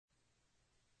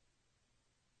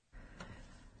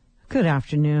Good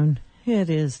afternoon. It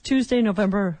is Tuesday,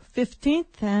 November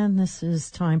 15th, and this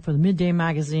is time for the Midday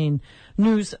Magazine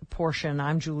news portion.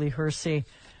 I'm Julie Hersey.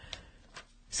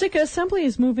 Sitka Assembly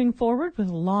is moving forward with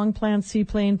a long-planned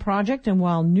seaplane project, and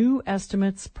while new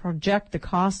estimates project the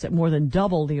cost at more than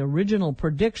double the original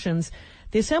predictions,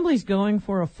 the Assembly is going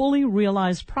for a fully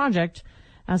realized project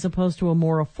as opposed to a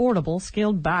more affordable,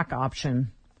 scaled-back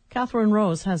option. Catherine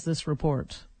Rose has this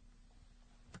report.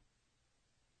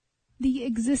 The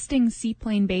existing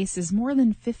seaplane base is more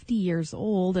than 50 years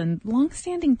old, and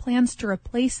long-standing plans to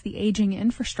replace the aging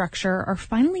infrastructure are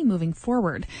finally moving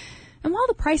forward. And while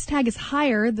the price tag is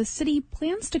higher, the city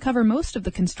plans to cover most of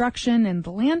the construction and the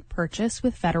land purchase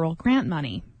with federal grant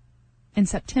money. In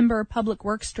September, Public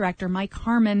Works Director Mike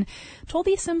Harmon told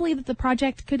the Assembly that the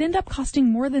project could end up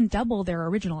costing more than double their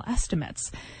original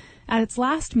estimates. At its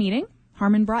last meeting,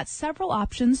 Harmon brought several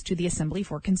options to the Assembly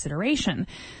for consideration: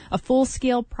 a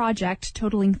full-scale project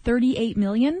totaling $38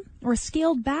 million, or a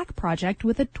scaled-back project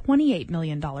with a $28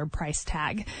 million price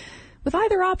tag. With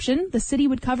either option, the city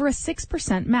would cover a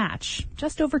 6% match,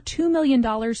 just over $2 million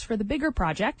for the bigger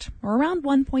project, or around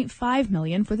 $1.5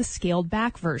 million for the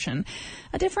scaled-back version,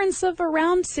 a difference of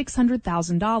around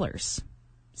 $600,000.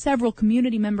 Several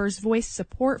community members voiced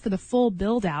support for the full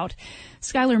build-out.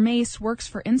 Skylar Mace works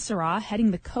for Insera, heading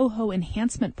the Coho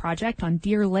Enhancement Project on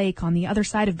Deer Lake on the other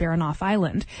side of Baranof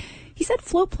Island. He said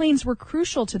float planes were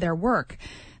crucial to their work.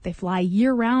 They fly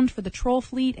year-round for the troll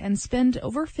fleet and spend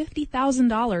over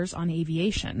 $50,000 on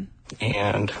aviation.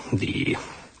 And the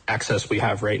access we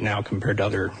have right now compared to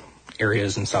other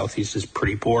areas in Southeast is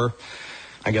pretty poor.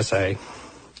 I guess I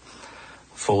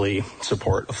fully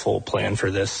support a full plan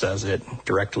for this, as it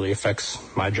directly affects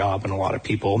my job and a lot of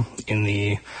people in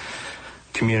the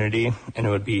community, and it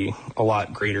would be a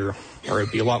lot greater, or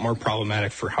it'd be a lot more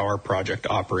problematic for how our project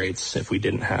operates if we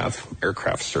didn't have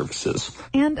aircraft services.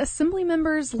 And Assembly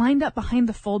members lined up behind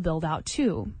the full build-out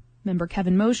too. Member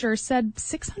Kevin Mosher said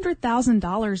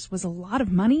 $600,000 was a lot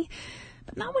of money,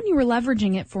 but not when you were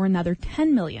leveraging it for another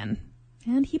 $10 million.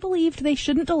 And he believed they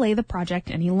shouldn't delay the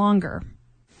project any longer.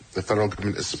 The federal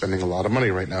government is spending a lot of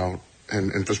money right now in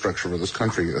infrastructure for this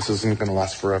country. This isn't going to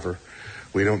last forever.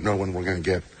 We don't know when we're going to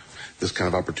get this kind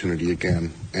of opportunity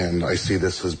again. And I see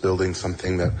this as building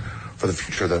something that for the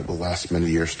future that will last many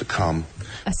years to come.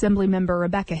 Assemblymember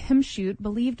Rebecca Himshoot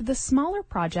believed the smaller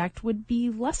project would be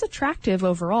less attractive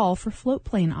overall for float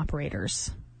plane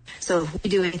operators. So if we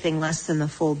do anything less than the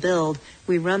full build,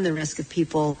 we run the risk of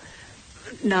people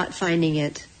not finding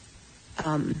it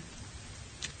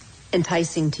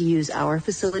enticing to use our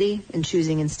facility and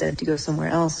choosing instead to go somewhere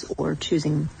else, or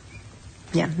choosing,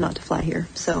 not to fly here.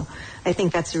 So I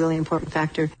think that's a really important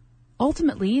factor.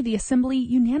 Ultimately, the Assembly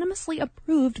unanimously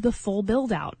approved the full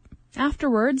build-out.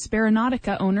 Afterwards,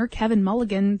 Baronautica owner Kevin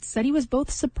Mulligan said he was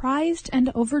both surprised and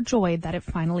overjoyed that it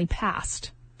finally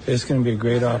passed. It's going to be a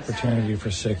great opportunity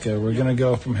for Sitka. We're going to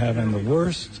go from having the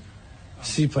worst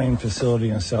seaplane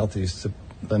facility in Southeast to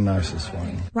the nicest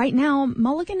one. Right now,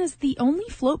 Mulligan is the only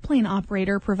float plane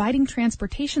operator providing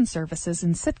transportation services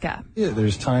in Sitka. Yeah,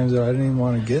 there's times that I didn't even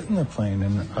want to get in the plane,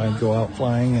 and I'd go out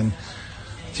flying and,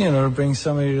 to bring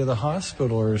somebody to the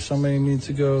hospital, or somebody needs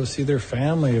to go see their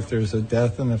family if there's a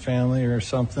death in the family or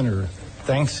something, or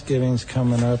Thanksgiving's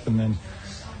coming up, and then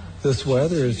this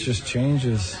weather is just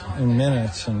changes in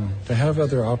minutes, and to have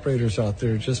other operators out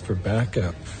there just for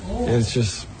backup, it's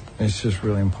just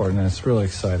really important, and it's really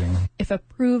exciting. If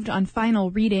approved on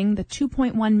final reading, the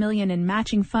 $2.1 million in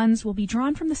matching funds will be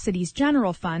drawn from the city's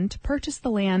general fund to purchase the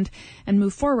land and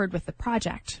move forward with the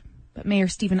project. But Mayor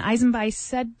Stephen Eisenbeis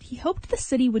said he hoped the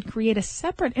city would create a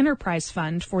separate enterprise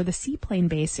fund for the seaplane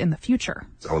base in the future.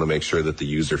 I want to make sure that the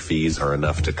user fees are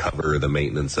enough to cover the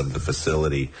maintenance of the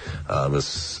facility,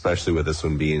 especially with this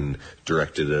one being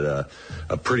directed at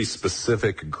a pretty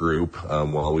specific group.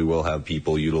 While we will have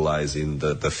people utilizing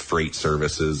the freight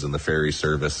services and the ferry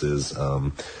services,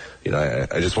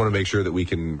 I just want to make sure that we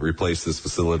can replace this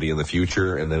facility in the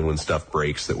future, and then when stuff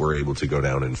breaks, that we're able to go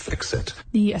down and fix it.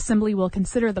 The Assembly will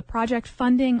consider the project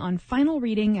funding on final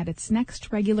reading at its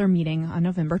next regular meeting on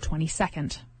November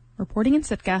 22nd. Reporting in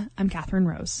Sitka, I'm Catherine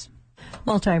Rose.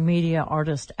 Multimedia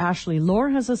artist Ashley Lohr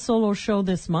has a solo show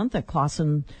this month at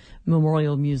Clausen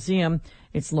Museum.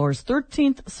 It's Lohr's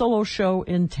 13th solo show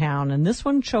in town, and this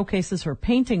one showcases her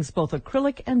paintings, both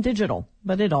acrylic and digital,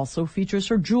 but it also features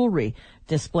her jewelry,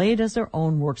 displayed as their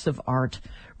own works of art.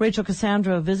 Rachel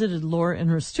Cassandra visited Lohr in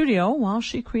her studio while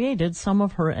she created some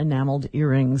of her enameled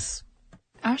earrings.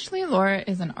 Ashley Lohr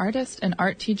is an artist, an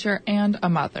art teacher, and a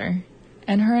mother,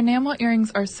 and her enamel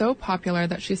earrings are so popular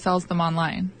that she sells them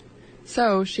online.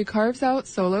 So she carves out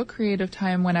solo creative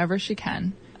time whenever she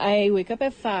can. I wake up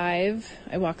at 5,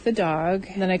 I walk the dog,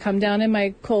 then I come down in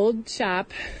my cold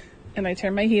shop and I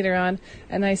turn my heater on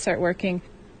and I start working.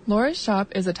 Laura's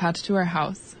shop is attached to her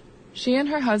house. She and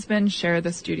her husband share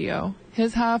the studio.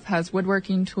 His half has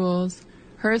woodworking tools.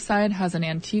 Her side has an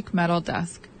antique metal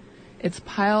desk. It's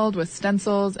piled with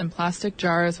stencils and plastic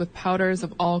jars with powders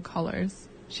of all colors.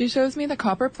 She shows me the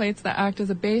copper plates that act as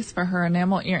a base for her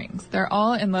enamel earrings. They're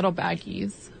all in little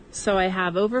baggies. So I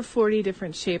have over 40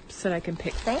 different shapes that I can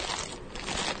pick from.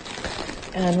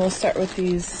 And we'll start with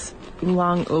these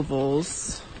long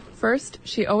ovals. First,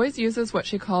 she always uses what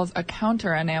she calls a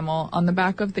counter enamel on the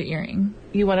back of the earring.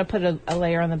 You want to put a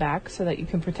layer on the back so that you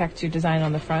can protect your design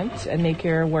on the front and make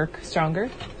your work stronger.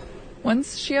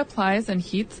 Once she applies and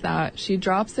heats that, she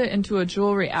drops it into a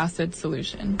jewelry acid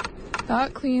solution.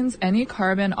 That cleans any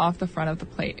carbon off the front of the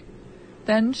plate.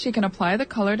 Then she can apply the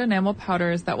colored enamel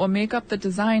powders that will make up the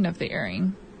design of the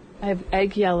earring. I have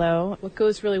egg yellow. What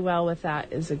goes really well with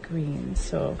that is a green.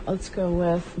 So let's go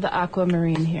with the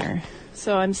aquamarine here.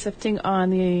 So I'm sifting on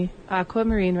the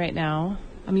aquamarine right now.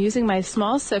 I'm using my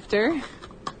small sifter.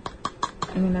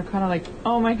 I mean, they're kind of like,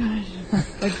 oh my gosh,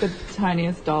 like the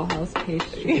tiniest dollhouse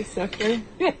pastry sifter.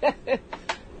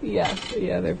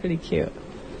 Yeah, they're pretty cute.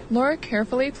 Laura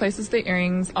carefully places the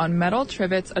earrings on metal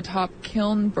trivets atop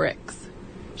kiln bricks.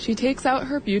 She takes out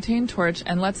her butane torch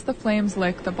and lets the flames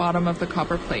lick the bottom of the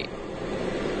copper plate.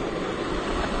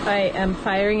 I am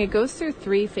firing. It goes through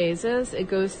 3 phases. It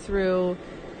goes through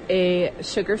a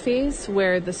sugar phase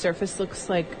where the surface looks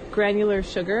like granular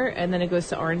sugar, and then it goes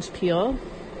to orange peel,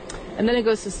 and then it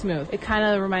goes to smooth. It kind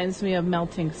of reminds me of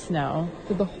melting snow.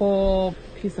 So the whole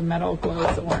piece of metal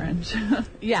glows orange.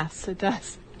 Yes, it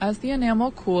does. As the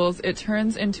enamel cools, it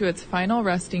turns into its final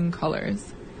resting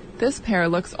colors. This pair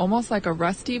looks almost like a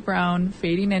rusty brown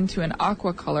fading into an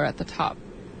aqua color at the top.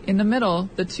 In the middle,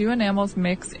 the 2 enamels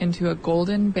mix into a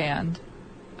golden band.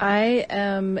 I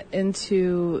am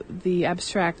into the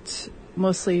abstract,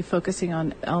 mostly focusing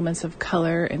on elements of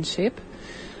color and shape.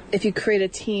 If you create a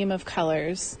team of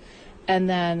colors, and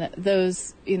then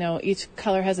those, each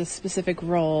color has a specific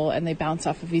role and they bounce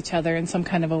off of each other in some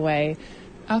kind of a way.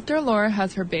 After Laura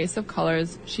has her base of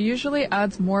colors, she usually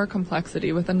adds more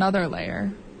complexity with another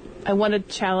layer. I want to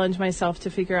challenge myself to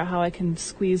figure out how I can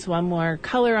squeeze one more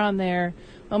color on there,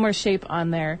 one more shape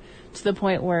on there, to the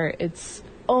point where it's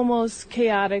almost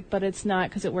chaotic, but it's not,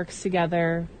 because it works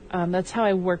together. That's how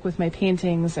I work with my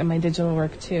paintings and my digital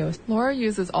work too. Laura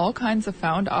uses all kinds of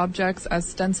found objects as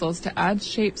stencils to add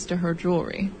shapes to her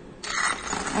jewelry.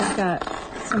 I've got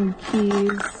some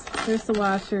keys. There's the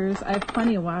washers. I have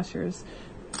plenty of washers.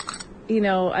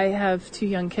 I have 2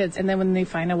 young kids, and then when they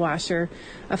find a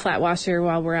flat washer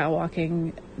while we're out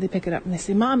walking, they pick it up and they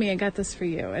say, "Mommy, I got this for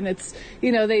you." And it's,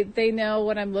 they know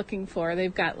what I'm looking for.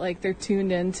 They've got, they're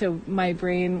tuned into my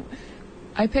brain.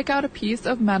 I pick out a piece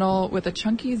of metal with a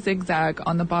chunky zigzag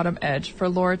on the bottom edge for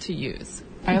Laura to use.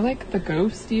 I like the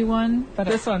ghosty one, but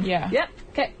this one. Yeah. Yep.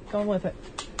 Okay, going with it.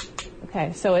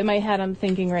 Okay, so in my head, I'm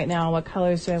thinking right now, what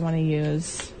colors do I want to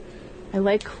use? I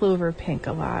like clover pink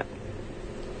a lot.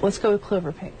 Let's go with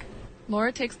clover pink.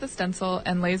 Laura takes the stencil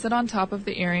and lays it on top of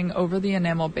the earring over the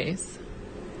enamel base.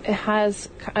 It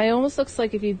almost looks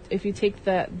like if you take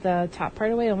the top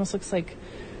part away, it almost looks like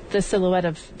the silhouette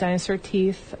of dinosaur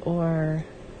teeth or,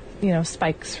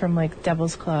 spikes from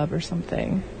Devil's Club or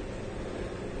something.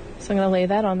 So I'm going to lay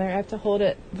that on there. I have to hold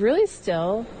it really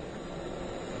still.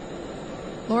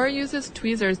 Laura uses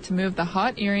tweezers to move the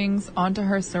hot earrings onto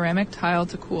her ceramic tile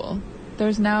to cool.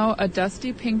 There's now a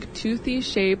dusty pink toothy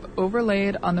shape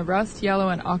overlaid on the rust yellow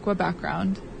and aqua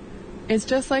background. It's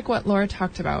just like what Laura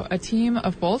talked about, a team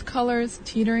of both colors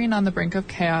teetering on the brink of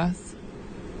chaos.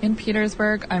 In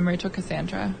Petersburg, I'm Rachel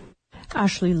Cassandra.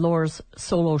 Ashley Lohr's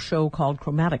solo show called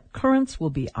Chromatic Currents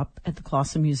will be up at the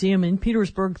Clausen Museum in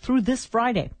Petersburg through this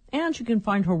Friday, and you can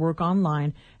find her work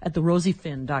online at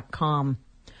therosiefinn.com.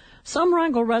 Some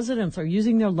Wrangell residents are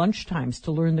using their lunchtimes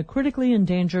to learn the critically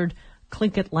endangered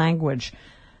Tlinget language.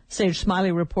 Sage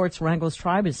Smiley reports Wrangell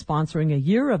Tribe is sponsoring a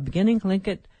year of beginning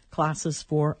Tlinget classes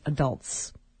for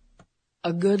adults.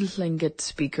 A good Tlinget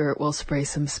speaker will spray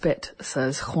some spit,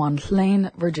 says Juan Lane,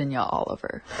 Virginia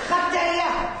Oliver.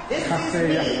 Kataya, this is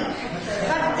me.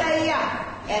 Kataya,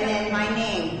 and then my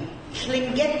name,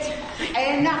 Tlinget.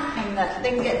 And in the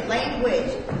Tlinget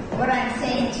language, what I'm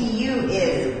saying to you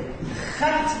is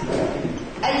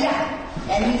Kataya,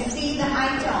 and you see the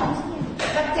high tones.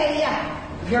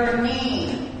 Kataya, your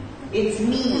name. It's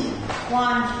me,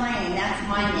 Quan Plain. That's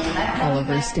my name.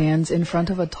 Oliver stands in front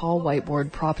of a tall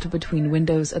whiteboard propped between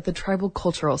windows at the Tribal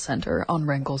Cultural Center on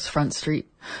Wrangell's Front Street.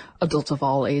 Adults of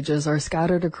all ages are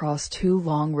scattered across 2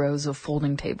 long rows of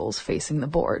folding tables facing the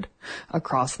board.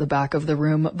 Across the back of the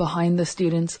room, behind the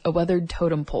students, a weathered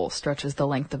totem pole stretches the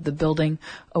length of the building,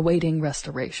 awaiting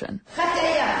restoration.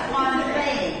 Kateya, Quan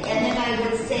Plain. And then I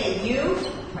would say, you,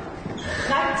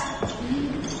 cut,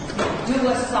 do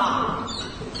a sock.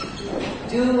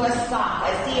 Do a sock.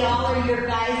 I see all of your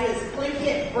guys'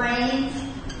 Tlinget brains,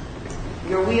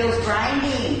 your wheels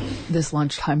grinding. This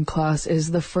lunchtime class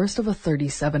is the first of a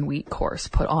 37-week course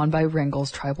put on by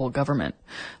Wrangell's tribal government.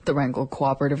 The Wrangell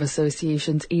Cooperative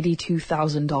Association's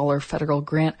 $82,000 federal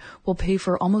grant will pay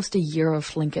for almost a year of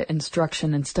Tlinget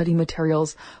instruction and study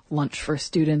materials, lunch for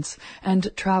students, and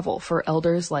travel for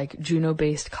elders like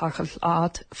Juneau-based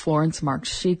Kaka'at Florence March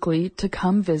Sheakley to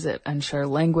come visit and share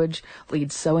language,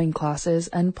 lead sewing classes,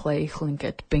 and play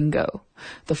Tlinget bingo.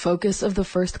 The focus of the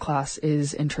first class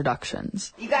is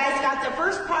introductions. You guys got the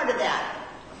first part of that.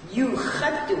 You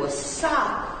cut to a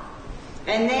sock.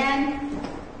 And then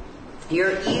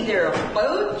you're either a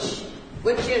poach,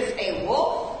 which is a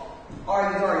wolf,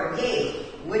 or you're gay,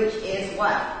 which is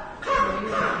what?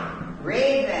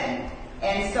 Raven.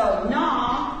 And so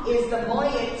na is the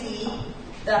moiety,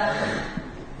 the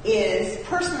is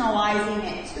personalizing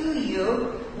it to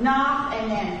you. Na,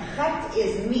 and then cut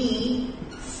is me.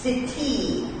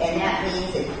 Siti, and that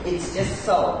means it's just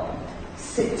so.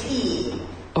 Siti.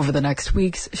 Over the next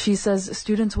weeks, she says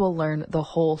students will learn the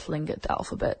whole Tlinget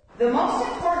alphabet. The most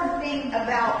important thing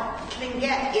about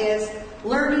Tlinget is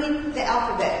learning the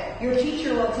alphabet. Your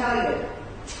teacher will tell you.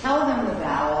 Tell them the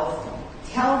vowels.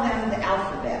 Tell them the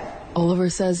alphabet. Oliver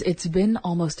says it's been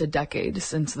almost a decade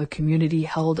since the community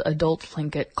held adult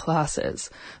Tlinget classes.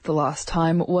 The last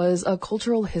time was a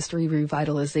cultural history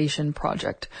revitalization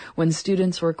project when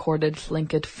students recorded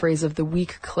Tlinget Phrase of the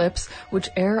Week clips, which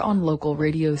air on local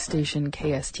radio station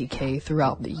KSTK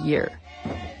throughout the year.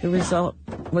 The result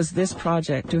was this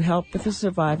project to help with the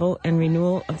survival and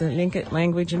renewal of the Tlinget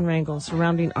language in Wrangell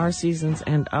surrounding our seasons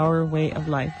and our way of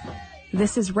life.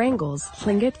 This is Wrangell's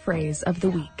Tlinget Phrase of the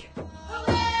Week.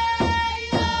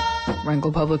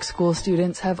 Wrangell Public School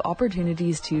students have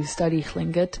opportunities to study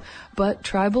Tlinget, but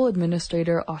Tribal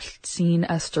Administrator Ashley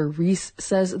Esther Reese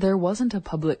says there wasn't a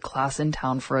public class in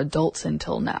town for adults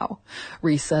until now.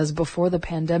 Reese says before the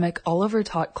pandemic, Oliver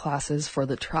taught classes for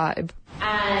the tribe.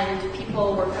 And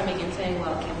people were coming and saying,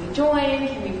 well, can we join?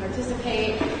 Can we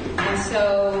participate? And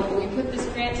so we put this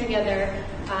grant together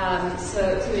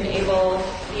so to enable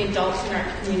the adults in our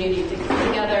community to come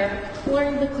together,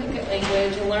 learn the Tlinget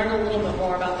language, and learn a little bit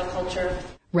more about the culture.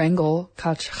 Wrangell,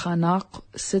 Kachchanak,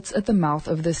 sits at the mouth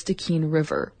of the Stikine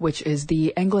River, which is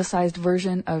the anglicized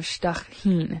version of Shtach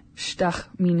Heen, Shtach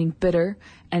meaning bitter,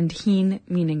 and Heen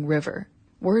meaning river.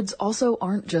 Words also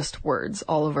aren't just words,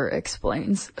 Oliver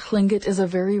explains. Tlinget is a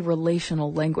very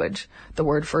relational language. The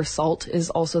word for salt is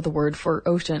also the word for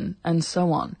ocean, and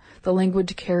so on. The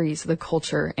language carries the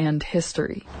culture and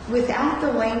history. Without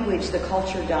the language, the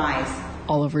culture dies.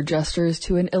 Oliver gestures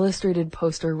to an illustrated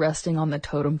poster resting on the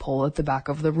totem pole at the back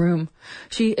of the room.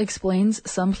 She explains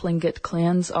some Tlinget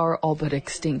clans are all but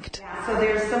extinct. So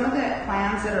there's some of the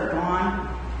clans that are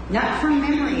gone. Not from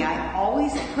memory. I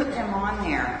always put them on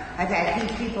there. I've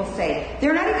had people say,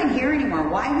 they're not even here anymore.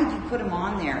 Why would you put them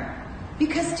on there?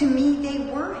 Because to me,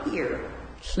 they were here.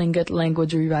 Tlinget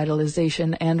language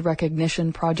revitalization and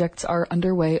recognition projects are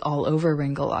underway all over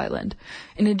Wrangell Island.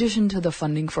 In addition to the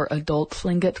funding for adult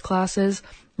Tlinget classes,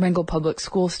 Wrangell Public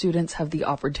School students have the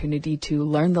opportunity to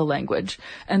learn the language,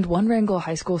 and one Wrangell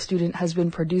High School student has been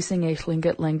producing a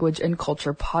Tlinget language and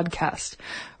culture podcast.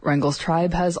 Wrangell's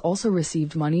tribe has also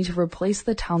received money to replace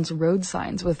the town's road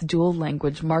signs with dual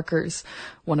language markers.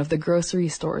 One of the grocery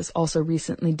stores also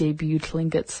recently debuted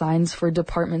Tlinget signs for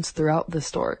departments throughout the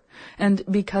store. And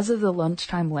because of the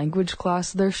lunchtime language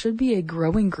class, there should be a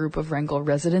growing group of Wrangell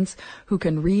residents who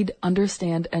can read,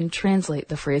 understand, and translate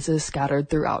the phrases scattered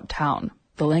throughout town.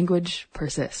 The language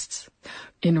persists.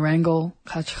 In Wrangell,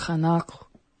 Kachchanak,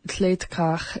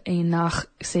 Tleitkach Einach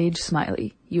Sage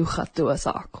Smiley,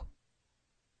 Yuchatuasak.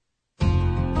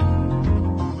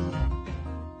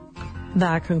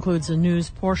 That concludes the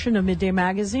news portion of Midday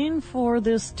Magazine for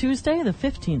this Tuesday, the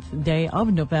 15th day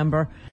of November.